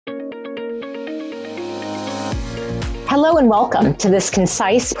Hello and welcome to this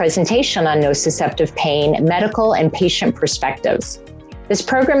concise presentation on nociceptive pain, medical and patient perspectives. This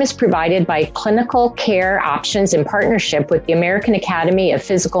program is provided by Clinical Care Options in partnership with the American Academy of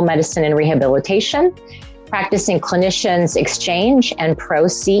Physical Medicine and Rehabilitation, Practicing Clinicians Exchange, and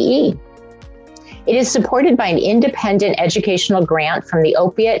Pro-CE. It is supported by an independent educational grant from the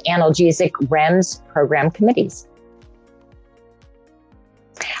Opiate Analgesic REMS program committees.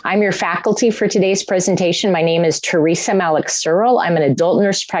 I'm your faculty for today's presentation. My name is Teresa Malik-Searle. I'm an adult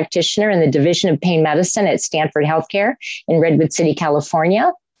nurse practitioner in the Division of Pain Medicine at Stanford Healthcare in Redwood City,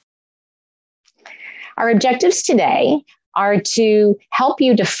 California. Our objectives today are to help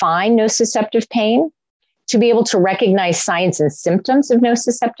you define nociceptive pain, to be able to recognize signs and symptoms of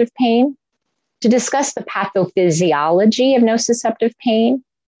nociceptive pain, to discuss the pathophysiology of nociceptive pain,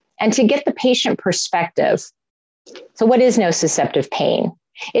 and to get the patient perspective. So what is nociceptive pain?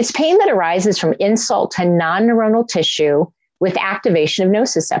 It's pain that arises from insult to non-neuronal tissue with activation of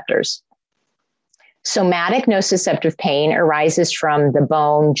nociceptors. Somatic nociceptive pain arises from the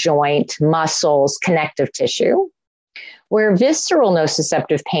bone, joint, muscles, connective tissue, where visceral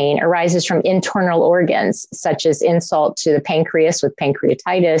nociceptive pain arises from internal organs, such as insult to the pancreas with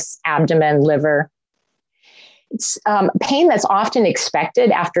pancreatitis, abdomen, liver. It's pain that's often expected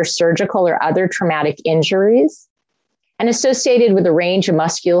after surgical or other traumatic injuries, and associated with a range of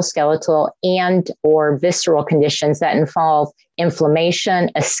musculoskeletal and or visceral conditions that involve inflammation,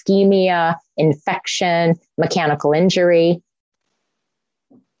 ischemia, infection, mechanical injury.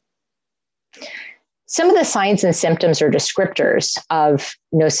 Some of the signs and symptoms or descriptors of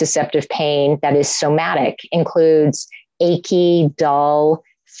nociceptive pain that is somatic includes achy, dull,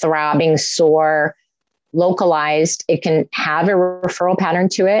 throbbing, sore, localized. It can have a referral pattern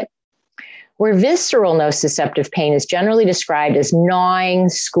to it. Where visceral nociceptive pain is generally described as gnawing,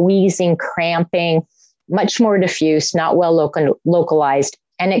 squeezing, cramping, much more diffuse, not well localized,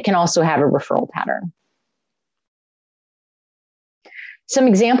 and it can also have a referral pattern. Some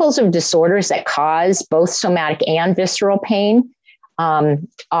examples of disorders that cause both somatic and visceral pain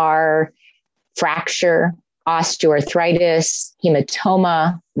are fracture, osteoarthritis,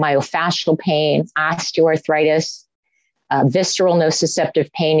 hematoma, myofascial pain, osteoarthritis. Visceral nociceptive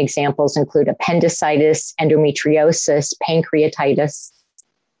pain examples include appendicitis, endometriosis, pancreatitis.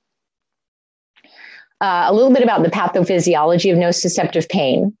 A little bit about the pathophysiology of nociceptive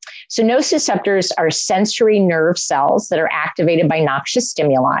pain. So nociceptors are sensory nerve cells that are activated by noxious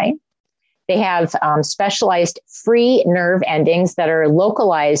stimuli. They have specialized free nerve endings that are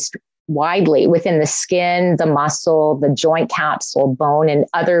localized widely within the skin, the muscle, the joint capsule, bone, and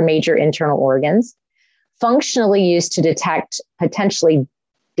other major internal organs, functionally used to detect potentially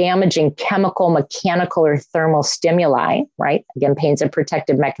damaging chemical, mechanical, or thermal stimuli, right? Again, pain's a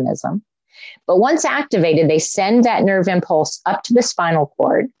protective mechanism. But once activated, they send that nerve impulse up to the spinal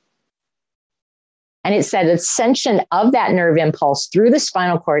cord. And it's that ascension of that nerve impulse through the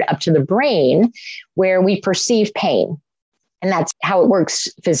spinal cord up to the brain where we perceive pain. And that's how it works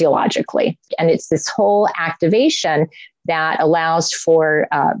physiologically. And it's this whole activation that allows for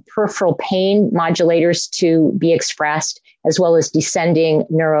peripheral pain modulators to be expressed, as well as descending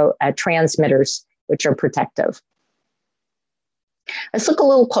neurotransmitters, which are protective. Let's look a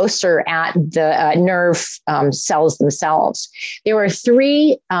little closer at the nerve cells themselves. There are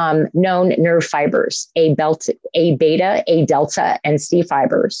three known nerve fibers, A beta, A delta, and C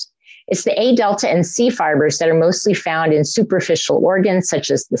fibers. It's the A delta and C fibers that are mostly found in superficial organs, such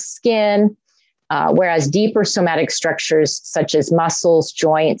as the skin, whereas deeper somatic structures, such as muscles,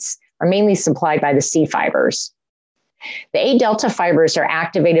 joints, are mainly supplied by the C fibers. The A delta fibers are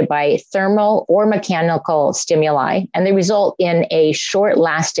activated by thermal or mechanical stimuli, and they result in a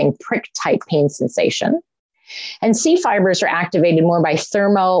short-lasting prick-type pain sensation. And C fibers are activated more by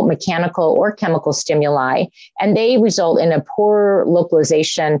thermo, mechanical, or chemical stimuli, and they result in a poor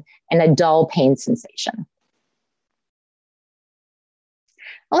localization and a dull pain sensation.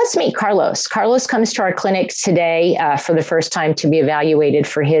 Well, let's meet Carlos. Carlos comes to our clinic today for the first time to be evaluated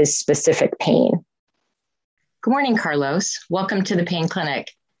for his specific pain. Good morning, Carlos. Welcome to the Pain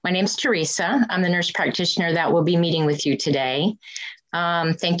Clinic. My name's Teresa. I'm the nurse practitioner that will be meeting with you today.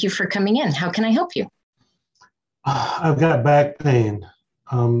 Thank you for coming in. How can I help you? I've got back pain,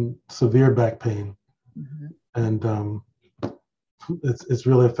 severe back pain, and it's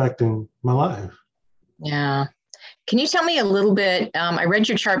really affecting my life. Yeah. Can you tell me a little bit, I read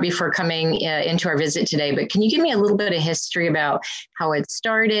your chart before coming into our visit today, but can you give me a little bit of history about how it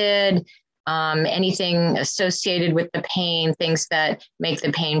started, anything associated with the pain, things that make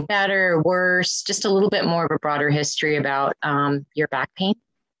the pain better, worse, just a little bit more of a broader history about your back pain?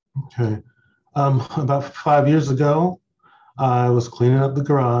 Okay. About 5 years ago, I was cleaning up the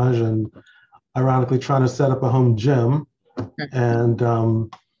garage and ironically trying to set up a home gym, and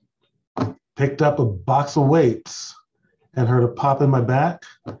picked up a box of weights and heard a pop in my back,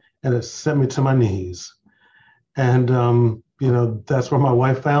 and it sent me to my knees. And that's where my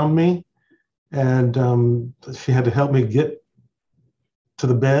wife found me, and she had to help me get to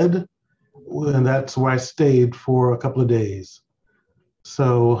the bed, and that's where I stayed for a couple of days.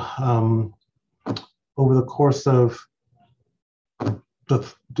 So over the course of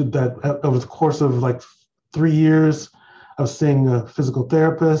like 3 years, I was seeing a physical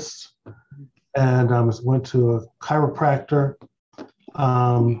therapist, and I went to a chiropractor,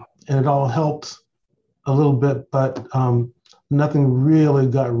 and it all helped a little bit, but nothing really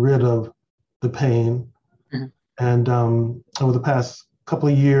got rid of the pain. Mm-hmm. And over the past couple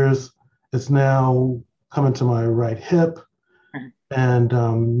of years, it's now coming to my right hip, mm-hmm. and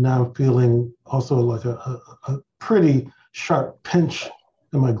now I'm feeling also like a pretty sharp pinch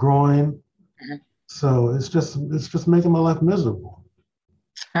in my groin. Mm-hmm. So it's just making my life miserable.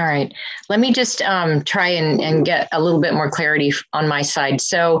 All right. Let me just try and get a little bit more clarity on my side.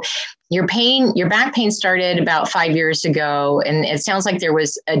 So your back pain started about 5 years ago, and it sounds like there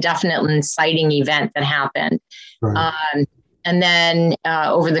was a definite inciting event that happened. Right. And then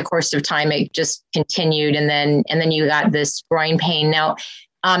over the course of time, it just continued, and then you got this groin pain. Now,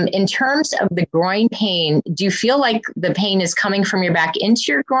 in terms of the groin pain, do you feel like the pain is coming from your back into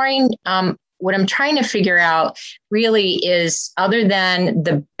your groin? What I'm trying to figure out really is, other than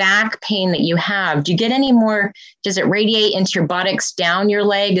the back pain that you have, do you get any more, does it radiate into your buttocks, down your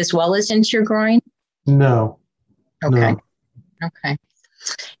leg, as well as into your groin? No. Okay. No. Okay.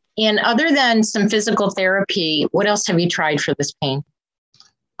 And other than some physical therapy, what else have you tried for this pain?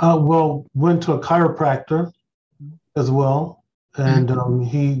 Well, went to a chiropractor as well, and mm-hmm.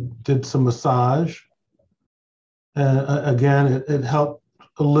 He did some massage. And again, it helped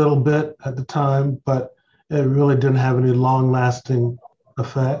a little bit at the time, but it really didn't have any long-lasting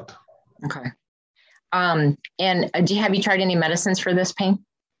effect. Okay. And have you tried any medicines for this pain?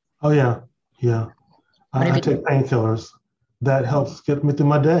 Oh yeah. I take painkillers. That helps get me through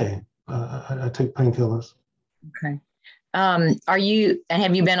my day. I take painkillers. Okay. Have you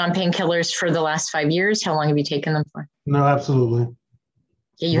been on painkillers for the last 5 years? How long have you taken them for? No, absolutely.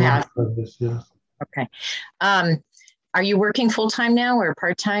 Yeah, you have. Yes. Okay. Are you working full-time now or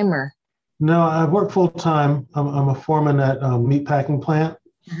part-time, or? No, I work full-time. I'm a foreman at a meat packing plant.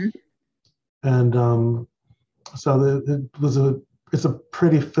 Mm-hmm. And so it's a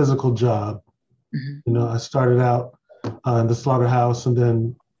pretty physical job. Mm-hmm. I started out in the slaughterhouse and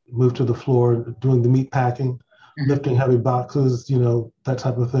then moved to the floor doing the meat packing, mm-hmm. lifting heavy boxes, that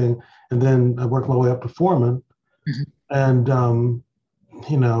type of thing. And then I worked my way up to foreman. Mm-hmm. And,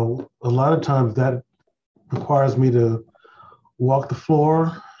 a lot of times that requires me to walk the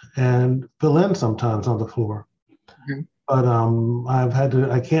floor and fill in sometimes on the floor. Mm-hmm. But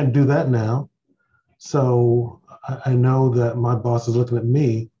I can't do that now. So I know that my boss is looking at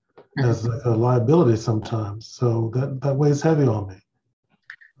me mm-hmm. as like a liability sometimes. So that weighs heavy on me.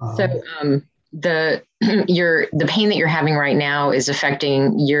 So the pain that you're having right now is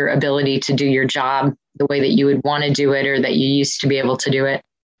affecting your ability to do your job the way that you would want to do it, or that you used to be able to do it.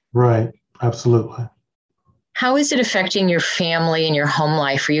 Right. Absolutely. How is it affecting your family and your home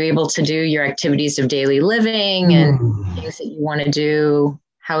life? Are you able to do your activities of daily living and things that you want to do?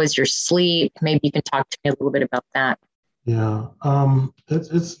 How is your sleep? Maybe you can talk to me a little bit about that. Yeah.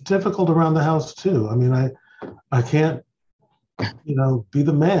 It's difficult around the house too. I mean, I can't, be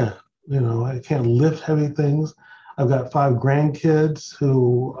the man. I can't lift heavy things. I've got 5 grandkids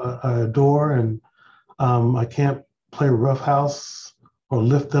who I adore, and I can't play roughhouse or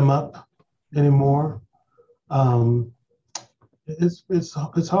lift them up anymore.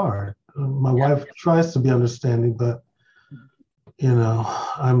 It's hard. My wife tries to be understanding, but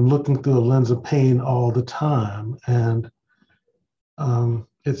I'm looking through a lens of pain all the time, and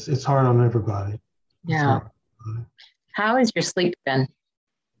it's hard on everybody. Yeah. How has your sleep been?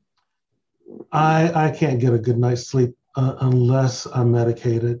 I can't get a good night's sleep unless I'm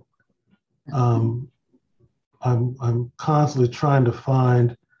medicated. I'm constantly trying to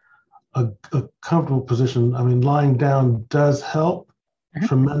find a comfortable position. I mean, lying down does help mm-hmm.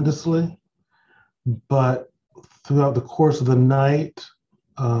 tremendously, but throughout the course of the night,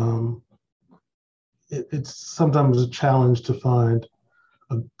 it's sometimes a challenge to find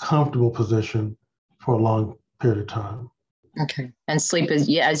a comfortable position for a long period of time. Okay. And sleep is,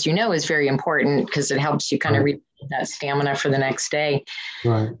 as you know, is very important because it helps you kind of rebuild that stamina for the next day.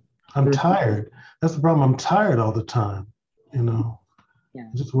 Right. I'm tired. That's the problem. I'm tired all the time, Yeah.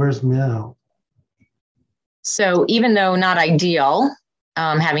 It just wears me out. So even though not ideal,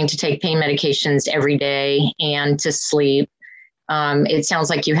 having to take pain medications every day and to sleep, it sounds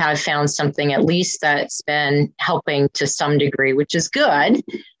like you have found something at least that's been helping to some degree, which is good.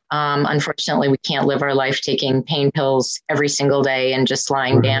 Unfortunately, we can't live our life taking pain pills every single day and just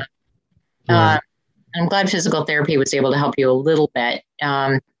lying down. I'm glad physical therapy was able to help you a little bit.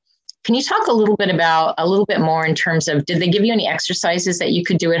 Can you talk a little bit more in terms of, did they give you any exercises that you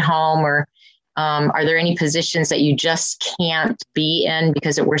could do at home, or are there any positions that you just can't be in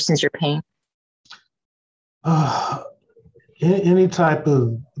because it worsens your pain? Any type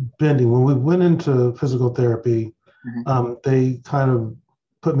of bending. When we went into physical therapy, they kind of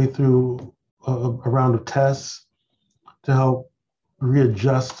put me through a round of tests to help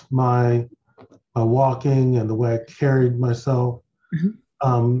readjust my walking and the way I carried myself.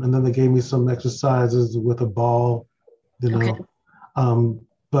 And then they gave me some exercises with a ball, you know. Okay.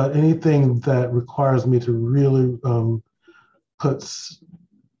 But anything that requires me to really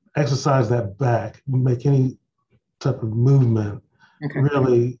exercise that back, make any type of movement,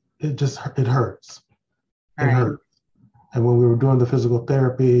 really, it hurts. It hurts. And when we were doing the physical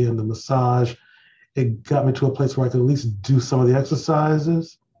therapy and the massage, it got me to a place where I could at least do some of the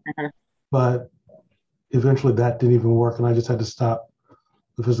exercises. But eventually that didn't even work, and I just had to stop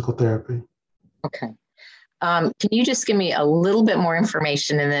the physical therapy. Okay. Can you just give me a little bit more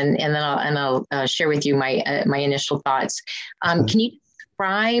information, and then I'll share with you my initial thoughts. Can you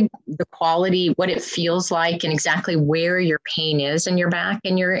describe the quality, what it feels like, and exactly where your pain is in your back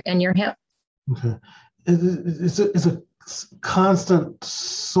and your hip? Okay. It's a constant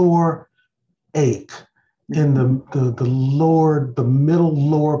sore ache in the middle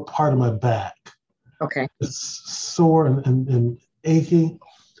lower part of my back. Okay. It's sore and achy.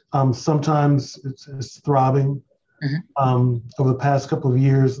 Sometimes it's throbbing. Over the past couple of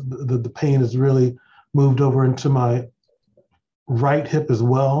years, the pain has really moved over into my right hip as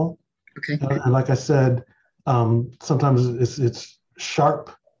well. Okay. And like I said, sometimes it's sharp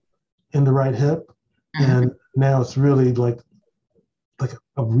in the right hip, and now it's really like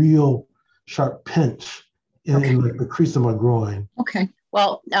a real sharp pinch in like the crease of my groin. Okay.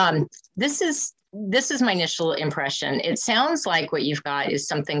 Well, this is my initial impression. It sounds like what you've got is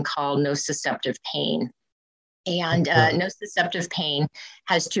something called nociceptive pain. And nociceptive pain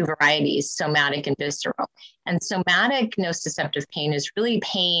has two varieties, somatic and visceral. And somatic nociceptive pain is really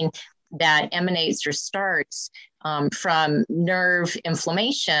pain that emanates or starts from nerve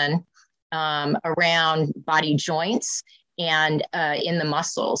inflammation around body joints and in the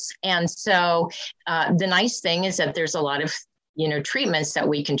muscles. And so the nice thing is that there's a lot of treatments that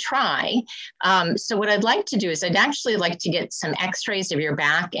we can try. So what I'd like to do is I'd actually like to get some x-rays of your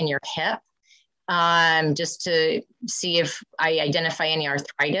back and your hip, just to see if I identify any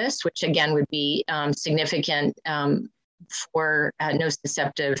arthritis, which again would be significant for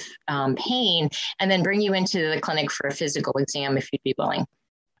nociceptive pain, and then bring you into the clinic for a physical exam if you'd be willing.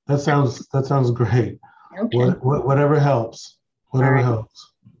 That sounds great. Okay. Whatever helps. Whatever helps.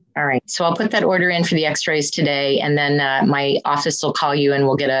 All right. So I'll put that order in for the x-rays today, and then my office will call you and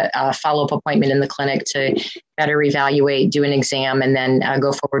we'll get a follow-up appointment in the clinic to better evaluate, do an exam, and then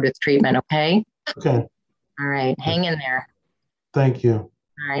go forward with treatment. Okay? Okay. All right. Hang in there. Thank you.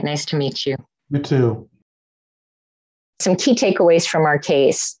 All right. Nice to meet you. You too. Some key takeaways from our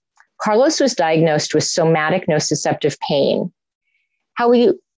case. Carlos was diagnosed with somatic nociceptive pain. How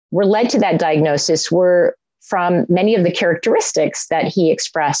we were led to that diagnosis were from many of the characteristics that he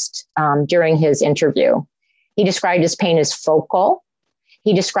expressed during his interview. He described his pain as focal.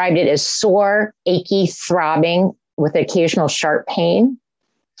 He described it as sore, achy, throbbing with occasional sharp pain.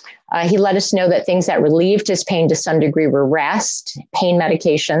 He let us know that things that relieved his pain to some degree were rest, pain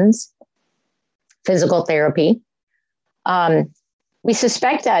medications, physical therapy. We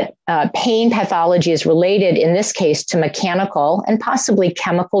suspect that pain pathology is related, in this case, to mechanical and possibly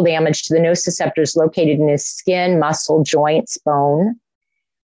chemical damage to the nociceptors located in his skin, muscle, joints, bone.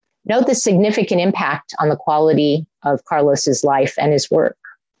 Note the significant impact on the quality of Carlos's life and his work.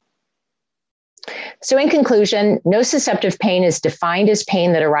 So in conclusion, nociceptive pain is defined as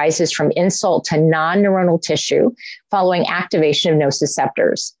pain that arises from insult to non-neuronal tissue following activation of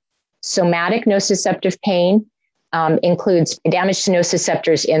nociceptors. Somatic nociceptive pain includes damage to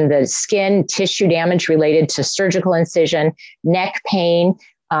nociceptors in the skin, tissue damage related to surgical incision, neck pain,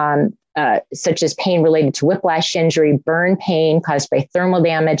 such as pain related to whiplash injury, burn pain caused by thermal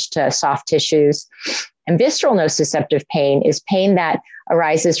damage to soft tissues. And visceral nociceptive pain is pain that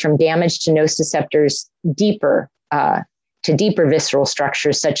arises from damage to nociceptors deeper visceral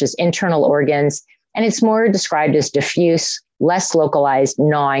structures, such as internal organs. And it's more described as diffuse, less localized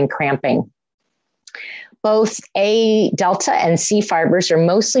gnawing, cramping. Both A delta and C fibers are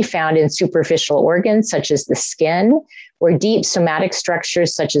mostly found in superficial organs, such as the skin, where deep somatic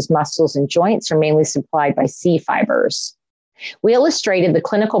structures, such as muscles and joints, are mainly supplied by C fibers. We illustrated the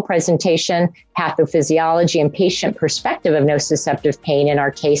clinical presentation, pathophysiology, and patient perspective of nociceptive pain in our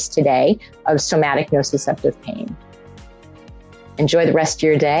case today of somatic nociceptive pain. Enjoy the rest of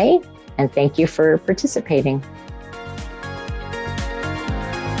your day, and thank you for participating.